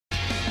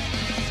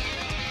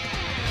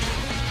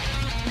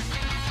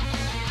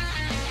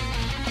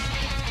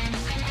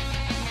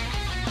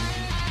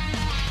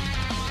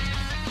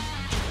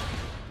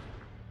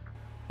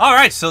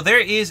Alright, so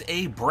there is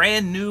a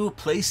brand new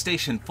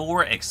PlayStation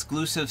 4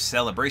 exclusive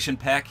celebration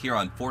pack here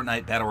on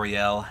Fortnite Battle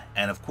Royale,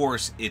 and of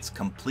course, it's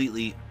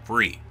completely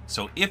free.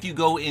 So if you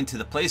go into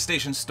the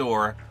PlayStation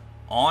Store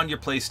on your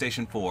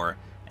PlayStation 4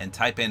 and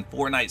type in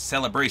Fortnite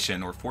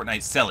Celebration or Fortnite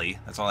Celly,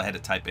 that's all I had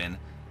to type in,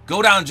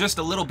 go down just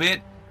a little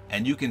bit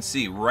and you can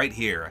see right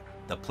here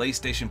the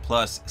PlayStation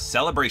Plus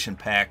Celebration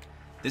Pack.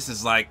 This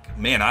is like,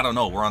 man, I don't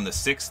know, we're on the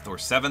 6th or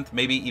 7th,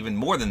 maybe even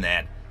more than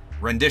that,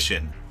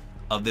 rendition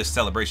of this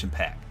celebration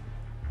pack.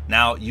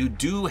 Now, you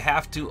do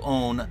have to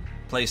own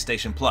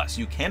PlayStation Plus.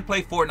 You can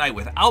play Fortnite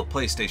without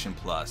PlayStation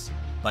Plus,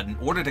 but in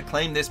order to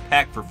claim this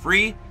pack for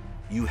free,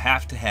 you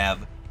have to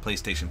have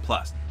PlayStation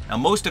Plus. Now,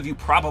 most of you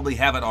probably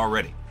have it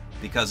already,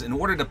 because in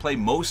order to play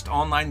most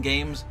online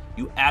games,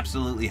 you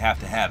absolutely have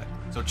to have it.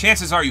 So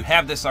chances are you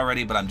have this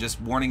already, but I'm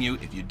just warning you,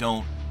 if you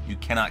don't, you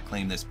cannot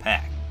claim this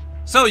pack.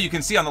 So you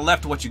can see on the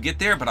left what you get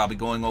there, but I'll be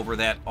going over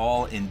that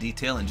all in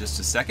detail in just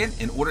a second.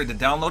 In order to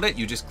download it,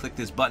 you just click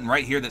this button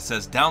right here that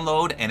says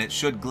download, and it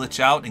should glitch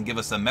out and give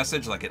us a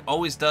message like it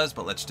always does,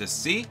 but let's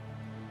just see.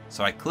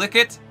 So I click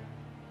it,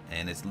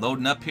 and it's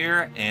loading up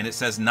here, and it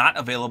says not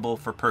available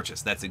for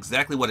purchase. That's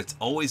exactly what it's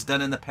always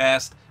done in the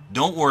past.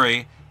 Don't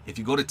worry, if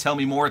you go to tell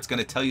me more, it's going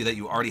to tell you that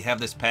you already have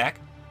this pack.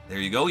 There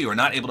you go, you are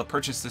not able to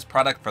purchase this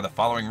product for the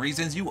following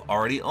reasons. You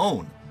already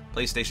own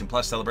PlayStation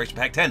Plus Celebration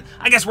Pack 10.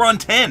 I guess we're on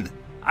 10.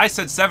 I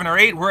said 7 or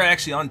 8, we're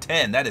actually on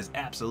 10. That is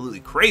absolutely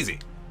crazy.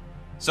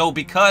 So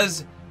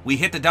because we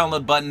hit the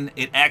download button,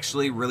 it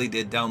actually really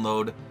did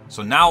download.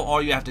 So now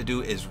all you have to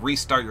do is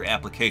restart your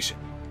application.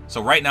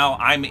 So right now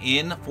I'm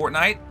in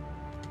Fortnite,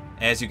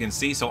 as you can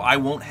see, so I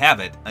won't have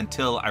it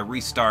until I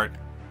restart,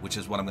 which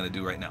is what I'm going to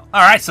do right now.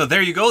 All right, so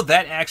there you go.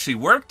 That actually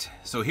worked.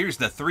 So here's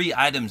the 3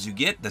 items you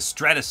get. The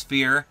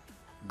Stratosphere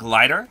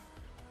Glider.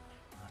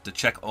 I'll have to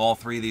check all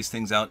 3 of these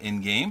things out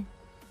in-game.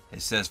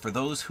 It says, for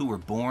those who were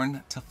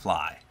born to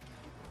fly.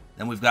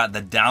 Then we've got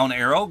the down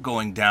arrow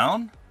going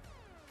down.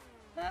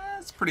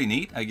 That's pretty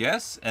neat, I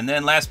guess. And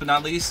then last but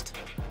not least,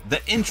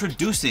 the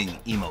introducing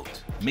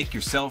emote. Make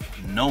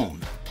yourself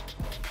known.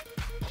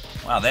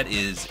 Wow, that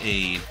is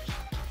a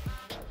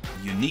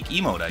unique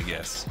emote, I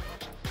guess.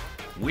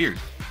 Weird.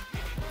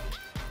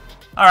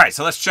 Alright,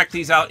 so let's check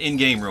these out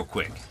in-game real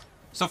quick.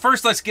 So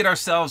first, let's get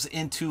ourselves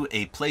into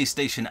a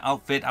PlayStation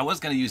outfit. I was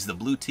going to use the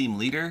blue team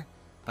leader,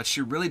 but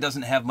she really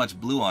doesn't have much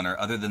blue on her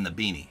other than the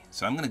beanie.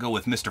 So I'm going to go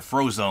with Mr.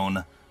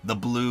 Frozone, the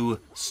blue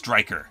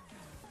striker.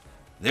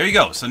 There you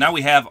go. So now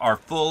we have our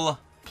full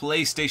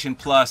PlayStation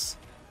Plus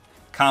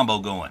combo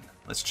going.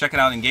 Let's check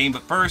it out in game.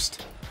 But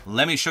first,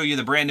 let me show you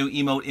the brand new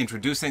emote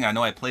introducing. I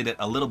know I played it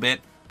a little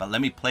bit, but let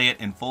me play it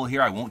in full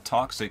here. I won't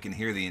talk so you can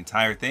hear the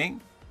entire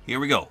thing. Here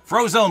we go.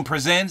 Frozone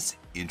presents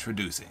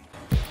Introducing.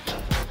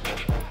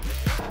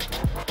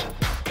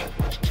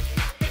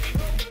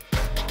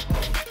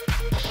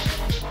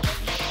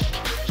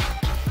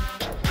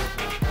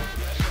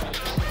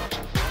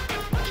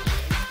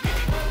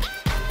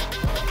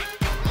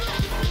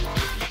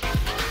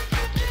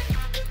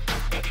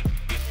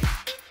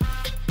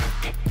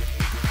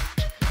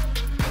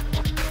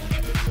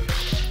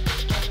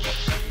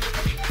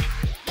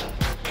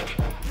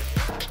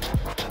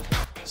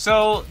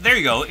 So there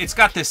you go, it's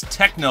got this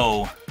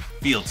techno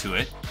feel to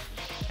it,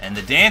 and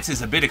the dance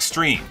is a bit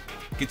extreme.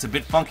 It gets a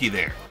bit funky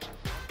there.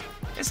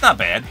 It's not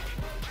bad.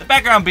 The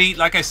background beat,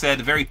 like I said,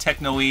 very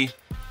techno-y,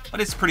 but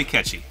it's pretty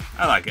catchy.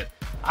 I like it.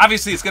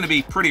 Obviously it's going to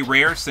be pretty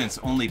rare since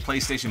only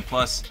PlayStation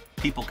Plus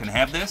people can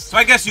have this, so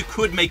I guess you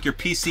could make your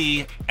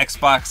PC,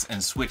 Xbox,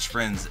 and Switch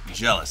friends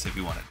jealous if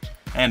you wanted.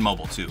 And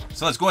mobile too.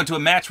 So let's go into a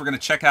match. We're going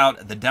to check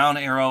out the down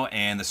arrow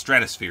and the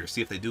Stratosphere,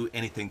 see if they do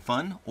anything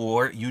fun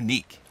or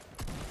unique.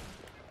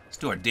 Let's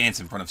do our dance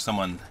in front of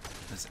someone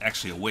that's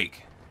actually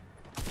awake.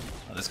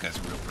 Oh, this guy's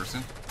a real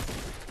person.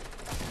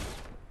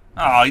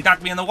 Oh, he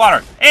knocked me in the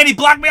water. And he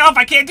blocked me off.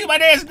 I can't do my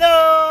dance.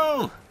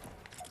 No!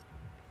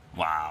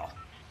 Wow.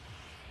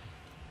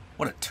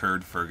 What a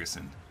turd,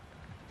 Ferguson.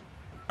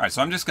 Alright,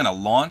 so I'm just going to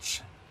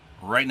launch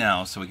right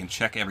now so we can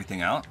check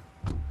everything out.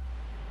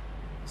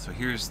 So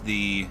here's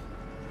the...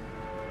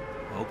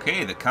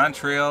 Okay, the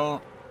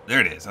contrail...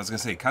 There it is. I was going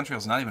to say,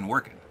 contrail's not even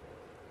working.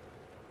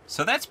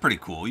 So that's pretty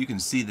cool. You can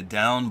see the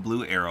down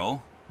blue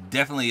arrow.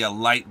 Definitely a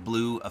light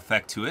blue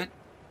effect to it.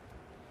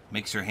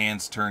 Makes your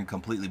hands turn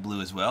completely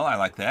blue as well. I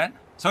like that.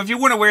 So if you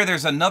weren't aware,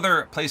 there's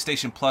another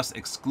PlayStation Plus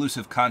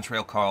exclusive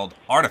contrail called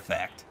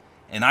Artifact.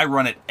 And I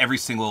run it every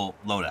single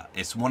loadout.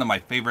 It's one of my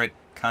favorite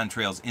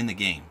contrails in the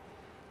game.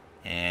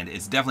 And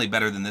it's definitely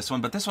better than this one,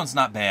 but this one's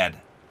not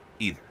bad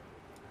either.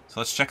 So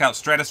let's check out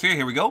Stratosphere.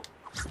 Here we go.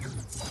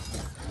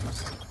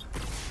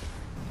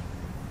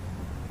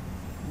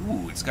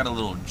 Ooh, it's got a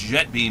little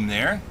jet beam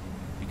there.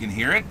 You can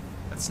hear it.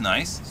 That's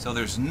nice. So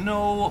there's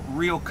no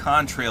real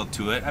contrail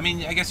to it. I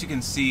mean, I guess you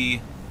can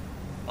see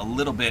a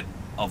little bit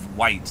of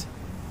white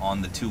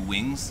on the 2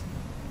 wings.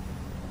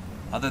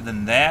 Other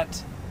than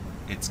that,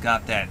 it's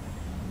got that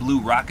blue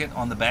rocket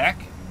on the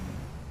back.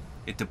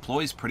 It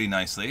deploys pretty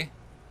nicely.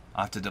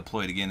 I'll have to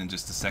deploy it again in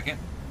just a second.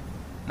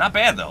 Not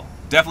bad, though.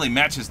 Definitely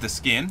matches the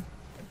skin.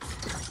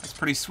 That's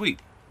pretty sweet.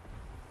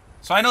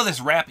 So I know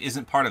this wrap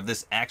isn't part of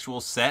this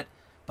actual set,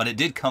 but it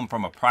did come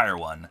from a prior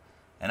one.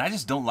 And I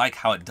just don't like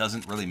how it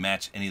doesn't really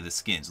match any of the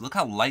skins. Look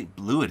how light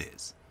blue it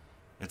is.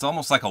 It's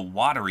almost like a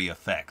watery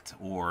effect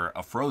or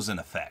a frozen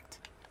effect.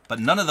 But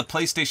none of the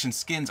PlayStation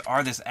skins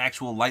are this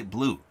actual light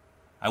blue.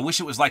 I wish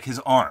it was like his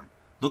arm.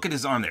 Look at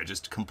his arm there,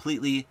 just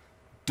completely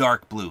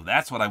dark blue.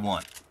 That's what I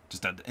want.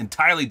 Just an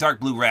entirely dark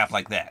blue wrap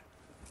like that.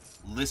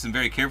 Listen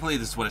very carefully,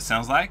 this is what it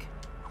sounds like.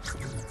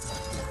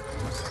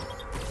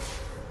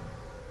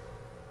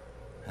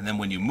 And then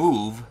when you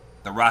move,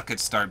 the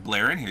rockets start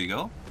blaring. Here you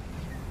go.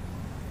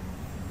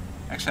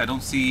 Actually, I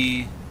don't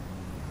see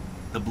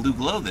the blue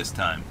glow this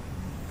time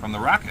from the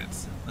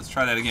rockets. Let's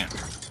try that again.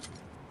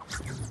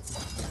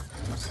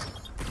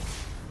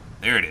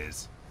 There it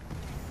is.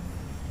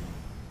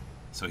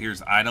 So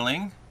here's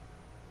idling,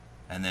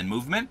 and then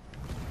movement.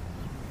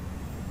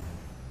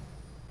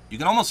 You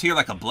can almost hear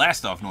like a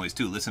blast-off noise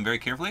too. Listen very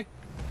carefully.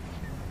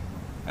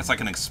 That's like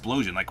an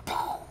explosion, like...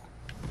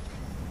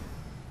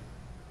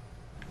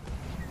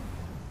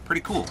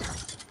 Pretty cool.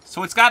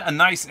 So it's got a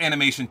nice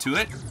animation to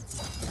it.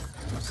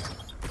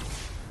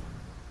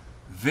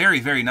 Very,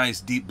 very nice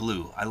deep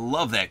blue. I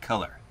love that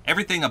color.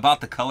 Everything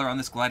about the color on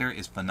this glider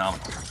is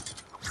phenomenal.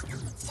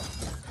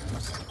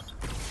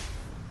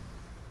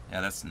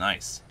 Yeah, that's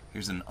nice.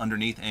 Here's an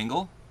underneath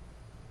angle.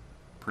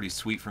 Pretty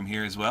sweet from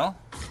here as well.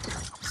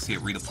 See it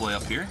redeploy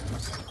up here.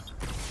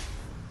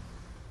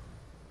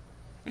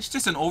 It's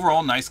just an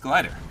overall nice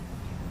glider.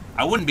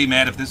 I wouldn't be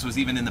mad if this was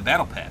even in the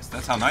Battle Pass.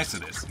 That's how nice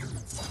it is.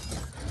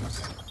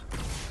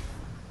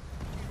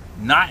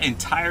 Not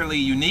entirely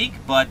unique,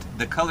 but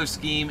the color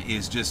scheme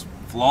is just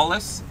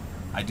flawless.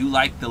 I do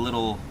like the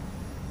little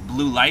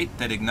blue light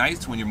that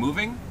ignites when you're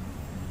moving.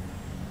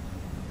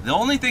 The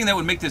only thing that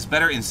would make this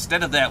better,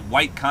 instead of that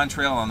white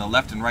contrail on the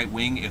left and right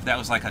wing, if that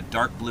was like a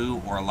dark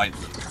blue or a light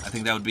blue. I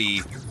think that would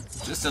be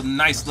just a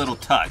nice little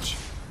touch.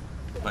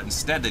 But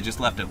instead, they just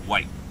left it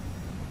white.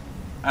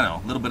 I don't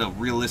know, a little bit of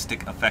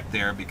realistic effect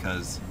there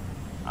because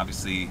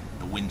obviously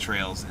the wind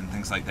trails and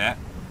things like that.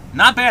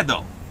 Not bad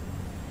though.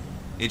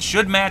 It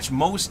should match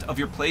most of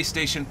your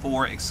PlayStation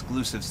 4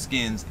 exclusive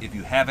skins if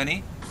you have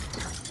any.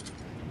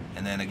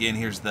 And then again,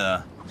 here's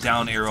the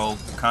down arrow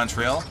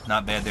contrail.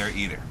 Not bad there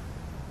either.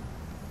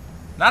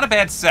 Not a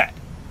bad set.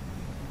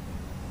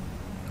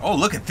 Oh,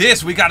 look at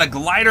this. We got a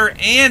glider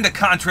and a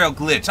contrail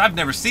glitch. I've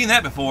never seen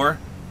that before.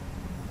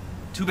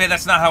 Too bad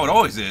that's not how it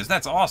always is.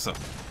 That's awesome.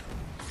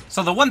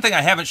 So the one thing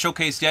I haven't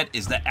showcased yet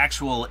is the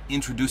actual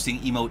introducing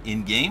emote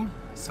in-game.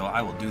 So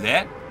I will do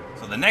that.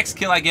 So the next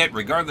kill I get,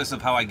 regardless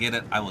of how I get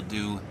it, I will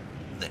do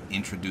the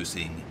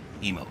introducing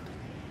emote.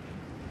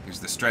 Here's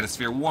the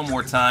stratosphere one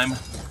more time.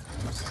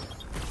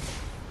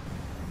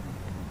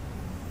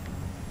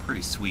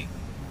 Pretty sweet.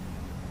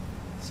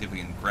 See if we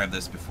can grab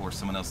this before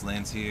someone else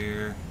lands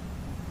here.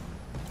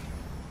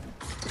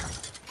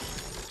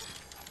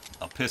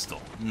 A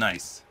pistol.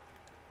 Nice.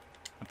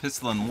 A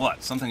pistol and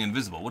what? Something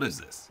invisible. What is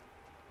this?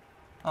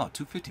 Oh,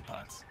 250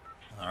 pots.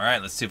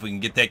 Alright, let's see if we can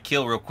get that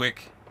kill real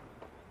quick.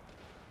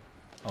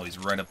 Oh, he's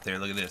right up there.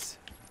 Look at this.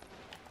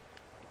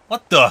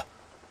 What the?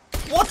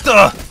 What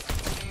the?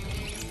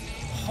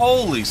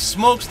 Holy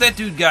smokes, that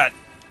dude got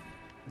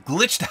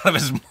glitched out of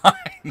his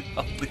mind.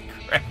 Holy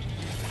crap.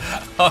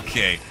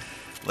 Okay,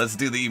 let's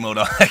do the emote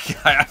on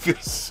that guy. I feel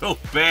so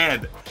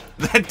bad.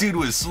 That dude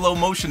was slow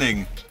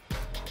motioning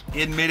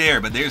in midair,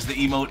 but there's the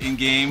emote in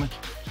game.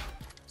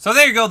 So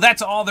there you go.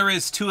 That's all there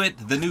is to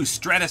it. The new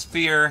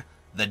stratosphere,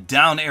 the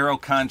down arrow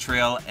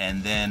contrail,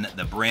 and then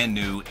the brand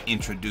new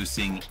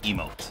introducing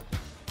emote.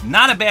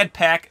 Not a bad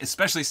pack,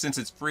 especially since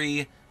it's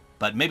free,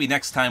 but maybe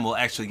next time we'll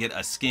actually get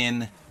a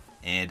skin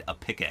and a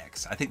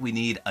pickaxe. I think we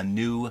need a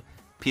new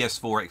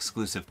PS4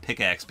 exclusive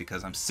pickaxe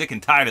because I'm sick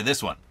and tired of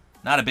this one.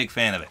 Not a big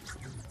fan of it.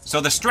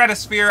 So the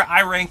stratosphere,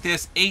 I rank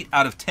this 8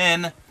 out of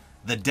 10.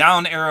 The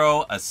down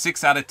arrow, a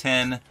 6 out of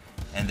 10.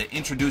 And the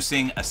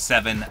introducing, a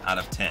 7 out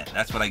of 10.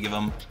 That's what I give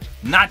them.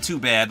 Not too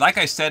bad. Like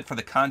I said, for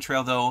the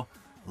contrail though,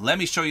 let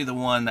me show you the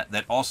one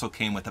that also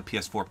came with the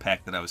PS4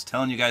 pack that I was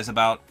telling you guys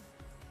about.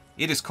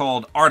 It is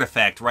called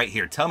Artifact right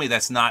here. Tell me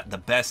that's not the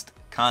best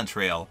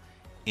contrail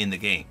in the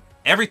game.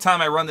 Every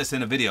time I run this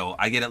in a video,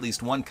 I get at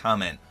least one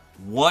comment.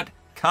 What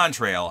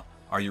contrail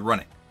are you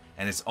running?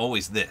 And it's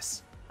always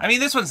this. I mean,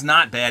 this one's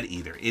not bad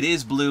either. It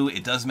is blue.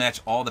 It does match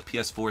all the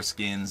PS4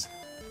 skins.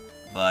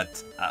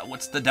 But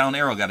what's the down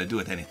arrow got to do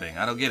with anything?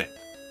 I don't get it.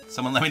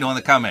 Someone let me know in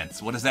the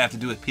comments. What does that have to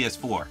do with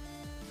PS4?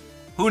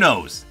 Who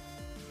knows?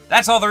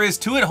 That's all there is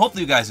to it.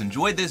 Hopefully you guys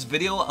enjoyed this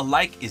video. A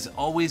like is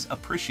always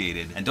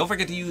appreciated. And don't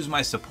forget to use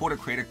my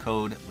Support-A-Creator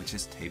code, which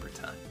is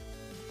tabortime.